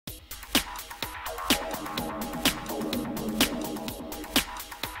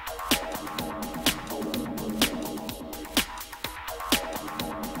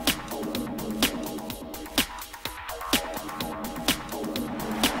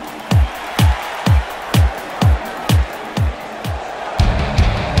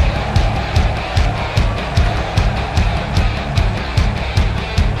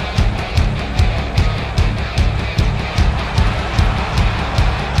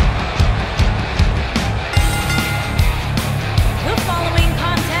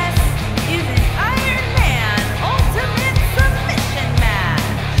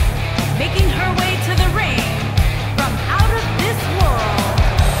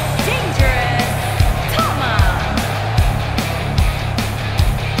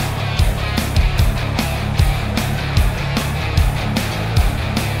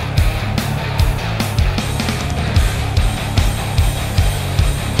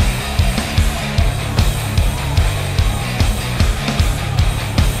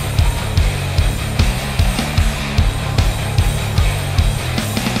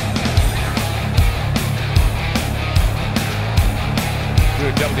Two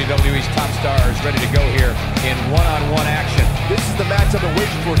of WWE's top stars ready to go here in one-on-one action. This is the match I've been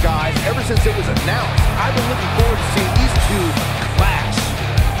waiting for, guys. Ever since it was announced, I've been looking forward to seeing these two clash.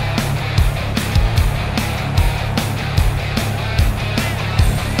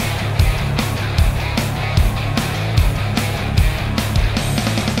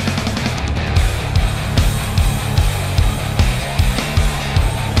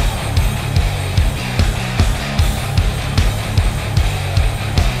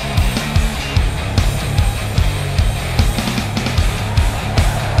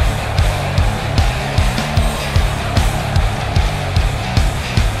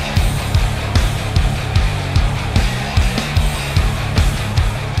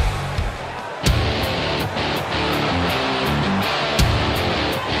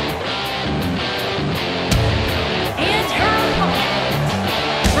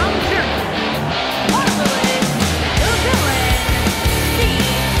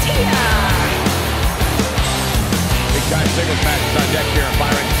 Singles matches on deck here,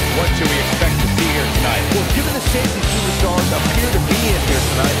 Byron. What should we expect to see here tonight? Well, given the shape these superstars appear to be in here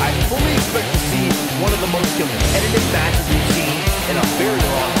tonight, I fully expect to see one of the most competitive matches we've seen in a very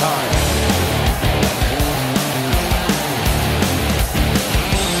long time.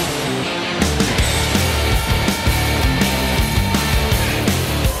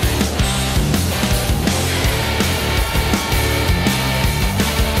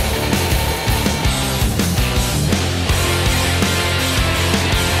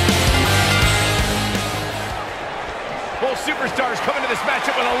 Both superstars coming to this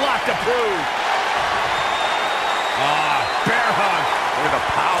matchup with a lot to prove. Bear hug. Look at the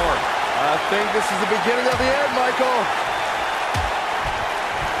power. I think this is the beginning of the end, Michael.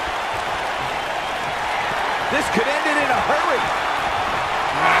 This could end it in a hurry.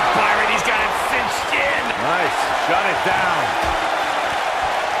 Byron, he's got it cinched in. Nice. Shut it down.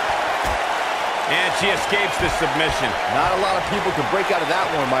 And she escapes the submission. Not a lot of people can break out of that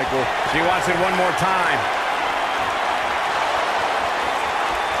one, Michael. She wants it one more time.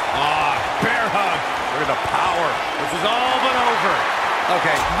 Bear hug. Look at the power. This is all but over.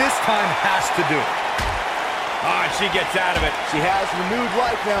 Okay, this time has to do it. And she gets out of it. She has renewed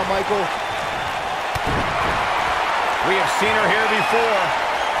life now, Michael. We have seen her here before.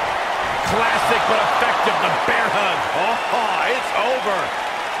 Classic but effective, the bear hug. It's over.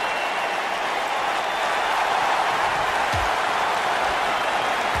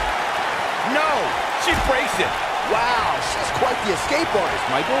 No, she breaks it. Wow, she's quite the escape artist,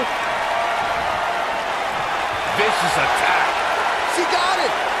 Michael. Vicious attack. She got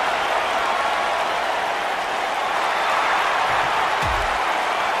it.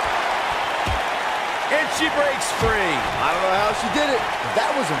 And she breaks free. I don't know how she did it.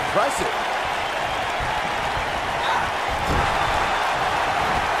 That was impressive.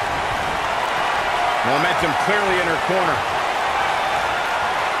 Momentum clearly in her corner.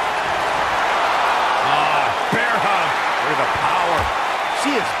 Bear hug. Look at the power.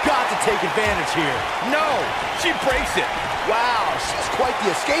 She has got to take advantage here. No, she breaks it. Wow, she's quite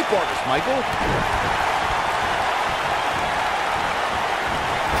the escape artist, Michael.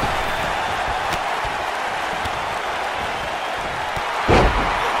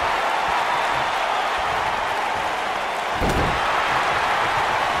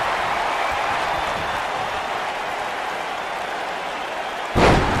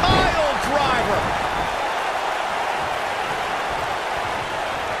 Pile driver.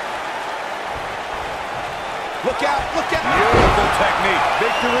 Look out, look out. Beautiful technique.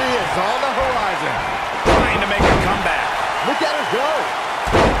 Victory is on the horizon. Trying to make a comeback. Look at her go.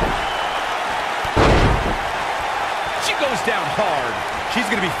 She goes down hard. She's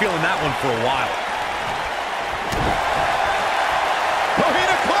going to be feeling that one for a while.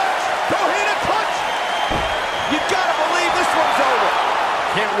 Bohina clutch! Bohina clutch! You got to believe this one's over.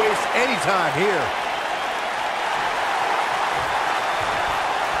 Can't waste any time here.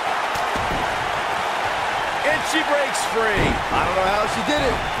 And she breaks free. I don't know how she did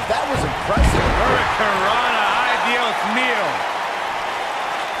it. That was impressive. Hurricanrana, ay Dios mío.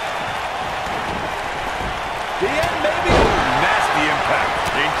 The end, maybe. Nasty impact.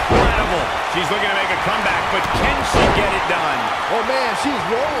 Incredible. She's looking to make a comeback, but can she get it done? Oh, man, she's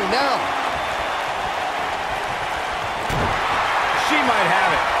rolling now. She might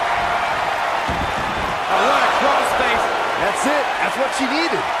have it. Oh, what a crossface. That's it. That's what she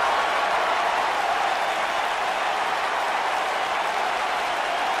needed.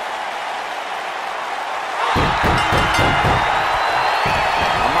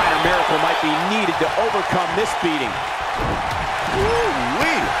 Might be needed to overcome this beating.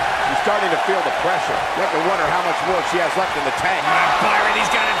 Woo-wee. She's starting to feel the pressure. You have to wonder how much more she has left in the tank. Byron,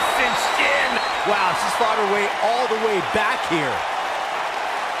 Wow, she's fought her way all the way back here.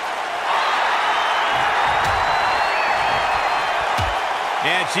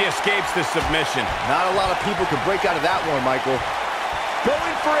 And she escapes the submission. Not a lot of people can break out of that one, Michael.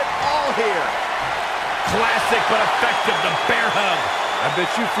 Going for it all here. Classic but effective, the bear hug. I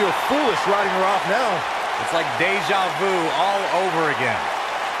bet you feel foolish riding her off now. It's like deja vu all over again.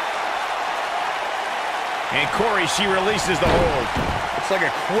 And Corey, she releases the hold. It's like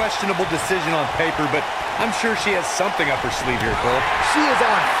a questionable decision on paper, but I'm sure she has something up her sleeve here, Cole. She is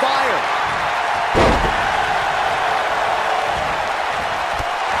on fire.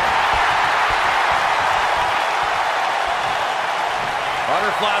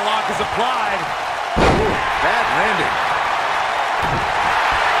 Butterfly lock is applied. Ooh, bad landing.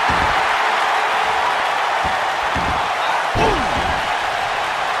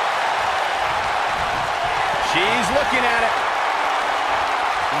 She's looking at it.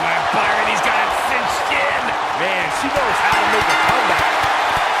 My Byron, he's got it cinched in. Man, she knows how to make a comeback.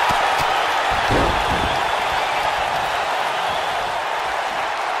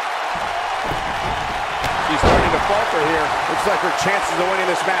 She's starting to falter here. Looks like her chances of winning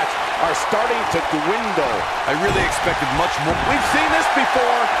this match are starting to dwindle. I really expected much more. We've seen this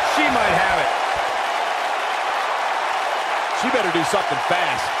before. She might have it. She better do something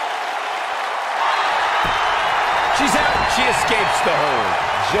fast. She's out. She escapes the hold.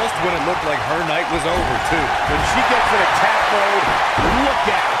 Just when it looked like her night was over, too. When she gets in attack mode, look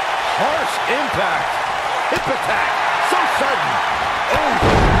at it. Harsh impact. Hip attack. So sudden.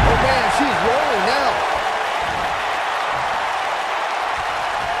 Oh man, she's rolling now.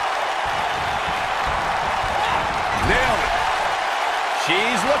 Nailed it.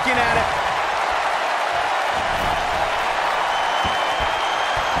 She's looking at it.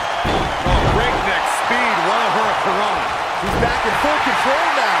 Oh, breakneck speed. One of her a piranha. She's back in full control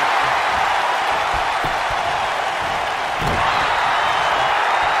now.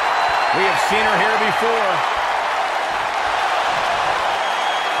 We have seen her here before.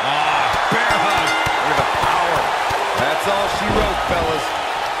 Bear hug. Look at the power. That's all she wrote, fellas.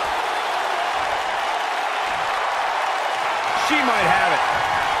 She might have it.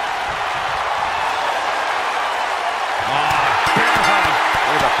 Bear hug.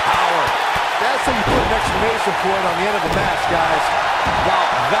 Look at the power. That's how you put an exclamation point on the end of the match, guys. Wow,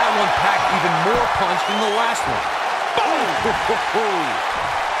 that one packed even more punch than the last one. Boom!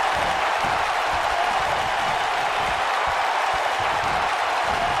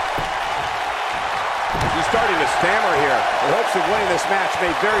 She's starting to stammer here. Her hopes of winning this match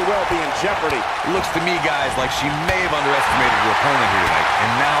may very well be in jeopardy. It looks to me, guys, like she may have underestimated her opponent here tonight,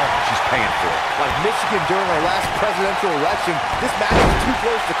 and now she's paying for it. Like Michigan during our last presidential election, this match is too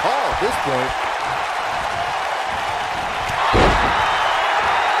close to call at this point.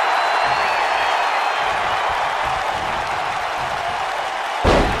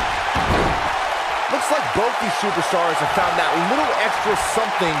 Looks like both these superstars have found that little extra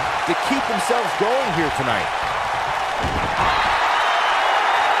something to keep themselves going here tonight.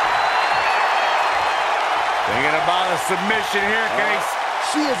 Thinking about a submission here, Case.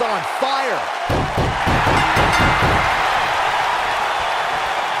 She is on fire.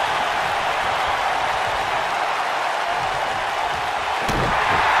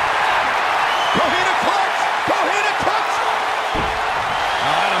 Go hit a clutch! Go hit a clutch!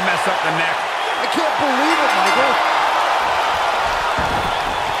 Oh, that'll mess up the neck. I can't believe it, Michael.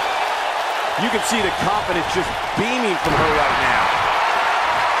 You can see the confidence just beaming from her right now.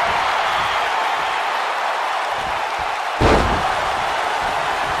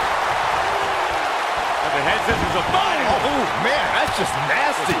 The head scissors are fine. Oh, man, that's just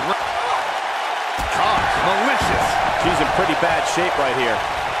nasty. Gosh, malicious. She's in pretty bad shape right here.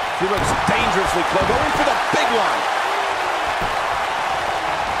 She looks dangerously close. Going for the big one.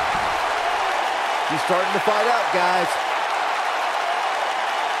 She's starting to fight out, guys.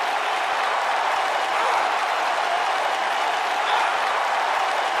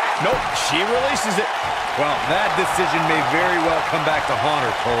 Nope, she releases it. Well, that decision may very well come back to haunt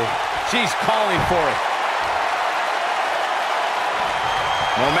her, Cole. She's calling for it.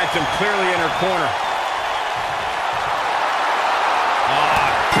 Momentum clearly in her corner.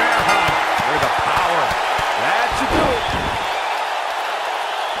 Bear hug. With the power. That should do it.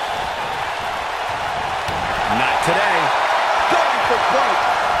 Not today. Going for point.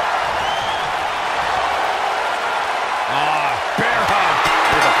 Bear hug.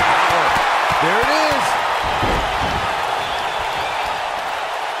 With the power. There it is.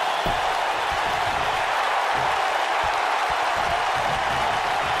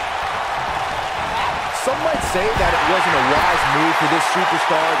 wasn't a wise move for this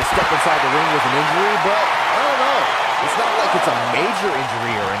superstar to step inside the ring with an injury, but I don't know. It's not like it's a major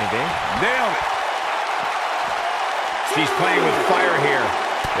injury or anything. Nailed it. She's playing with fire here.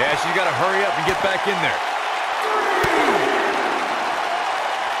 Yeah, she's got to hurry up and get back in there.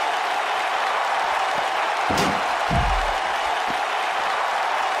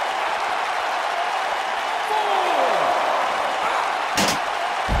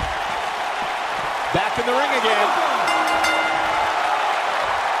 Back in the ring again.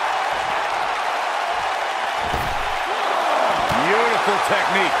 Beautiful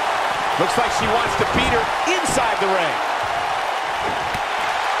technique. Looks like she wants to beat her inside the ring.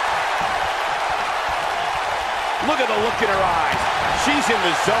 Look at the look in her eyes. She's in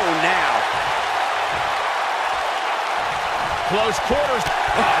the zone now. Close quarters.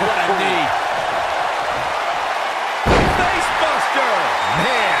 Oh, what a knee. Face buster.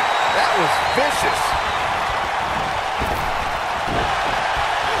 Man, that was vicious.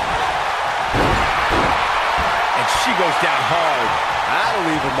 And she goes down hard. That'll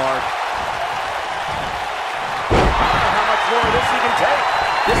leave a mark. I don't know how much more of this she can take.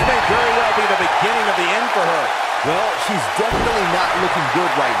 This may very well be the beginning of the end for her. Well, she's definitely not looking good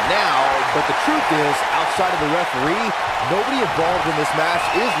right now, but the truth is, outside of the referee, nobody involved in this match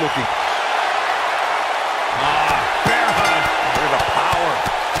is looking. Bear hug. Look at the power.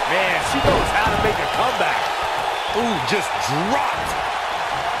 Man, she knows how to make a comeback. Ooh, just dropped.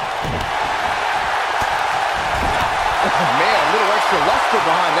 Man, a little extra luster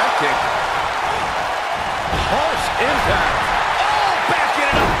behind that kick. Harsh impact. Oh, backing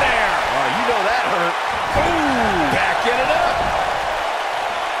it up there. Oh, you know that hurt. Ooh, backing it up.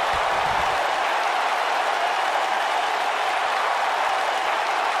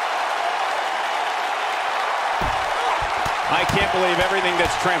 I can't believe everything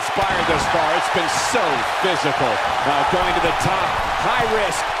that's transpired thus far. It's been so physical. Going to the top, high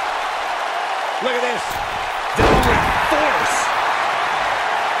risk. Look at this. Downward force.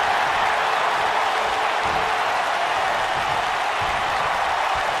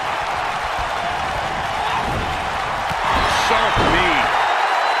 Sharp knee.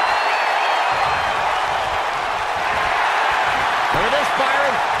 Look at this,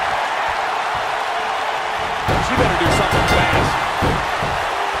 Byron. She better do something fast.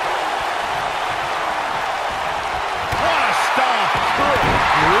 What a stomp. Good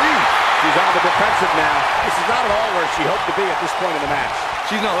grief. She's on the defensive now. This is not at all where she hoped to be at this point in the match.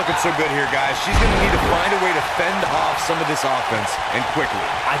 She's not looking so good here, guys. She's going to need to find a way to fend off some of this offense, and quickly.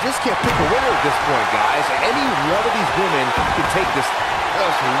 I just can't pick a winner at this point, guys. Any one of these women can take this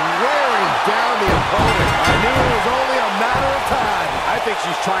just wearing down the opponent. I knew it was only a matter of time. I think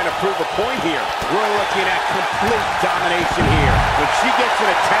she's trying to prove a point here. We're looking at complete domination here. When she gets in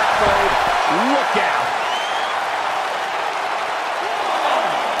attack mode, look out.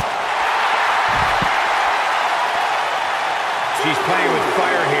 She's playing with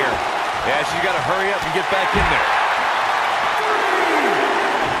fire here. Yeah, she's got to hurry up and get back in there.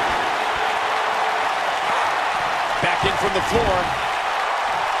 Back in from the floor.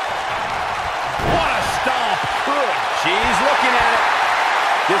 What a stomp. Good. She's looking at it.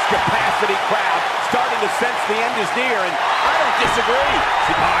 This capacity crowd starting to sense the end is near, and I don't disagree.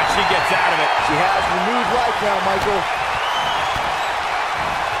 She gets out of it. She has renewed life now, Michael.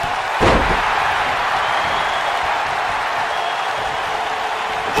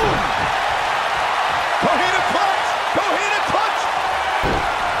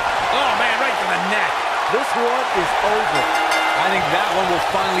 This one is over. I think that one will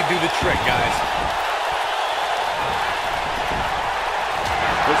finally do the trick, guys.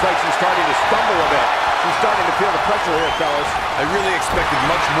 Looks like she's starting to stumble a bit. She's starting to feel the pressure here, fellas. I really expected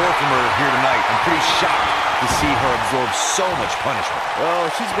much more from her here tonight. I'm pretty shocked to see her absorb so much punishment. Well,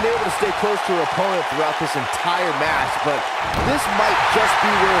 she's been able to stay close to her opponent throughout this entire match, but this might just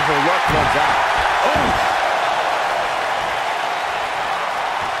be where her luck runs out. Oh!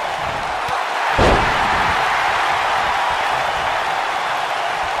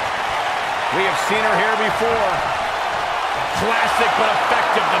 We have seen her here before. Classic but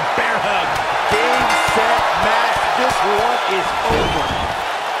effective, the bear hug. Game, set, match. This one is over.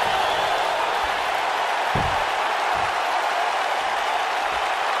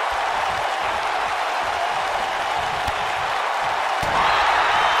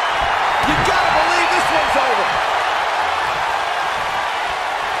 You gotta believe this one's over.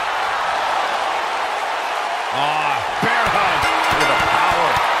 Bear hug with the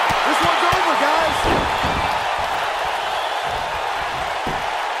power. This one's over, guys.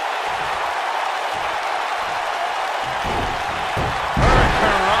 Her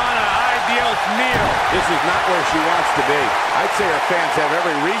fans have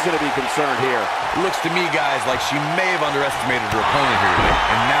every reason to be concerned here. It looks to me, guys, like she may have underestimated her opponent here today,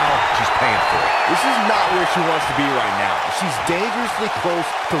 and now she's paying for it. This is not where she wants to be right now. She's dangerously close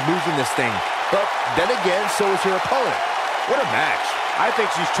to losing this thing. But then again, so is her opponent. What a match. I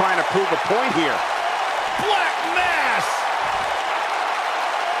think she's trying to prove a point here. Black Mass!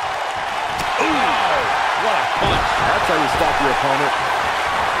 Ooh, what a punch. That's how you stop your opponent.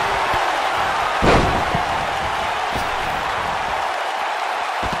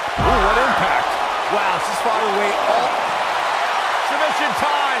 Ooh, what impact. Wow, she's fought her way all... Submission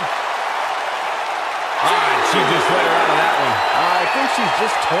time! She just let her out of that one. I think she's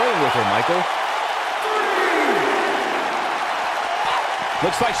just toying with her, Michael.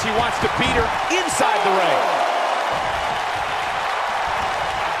 Looks like she wants to beat her inside the ring.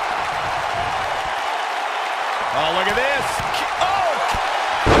 Oh, look at this.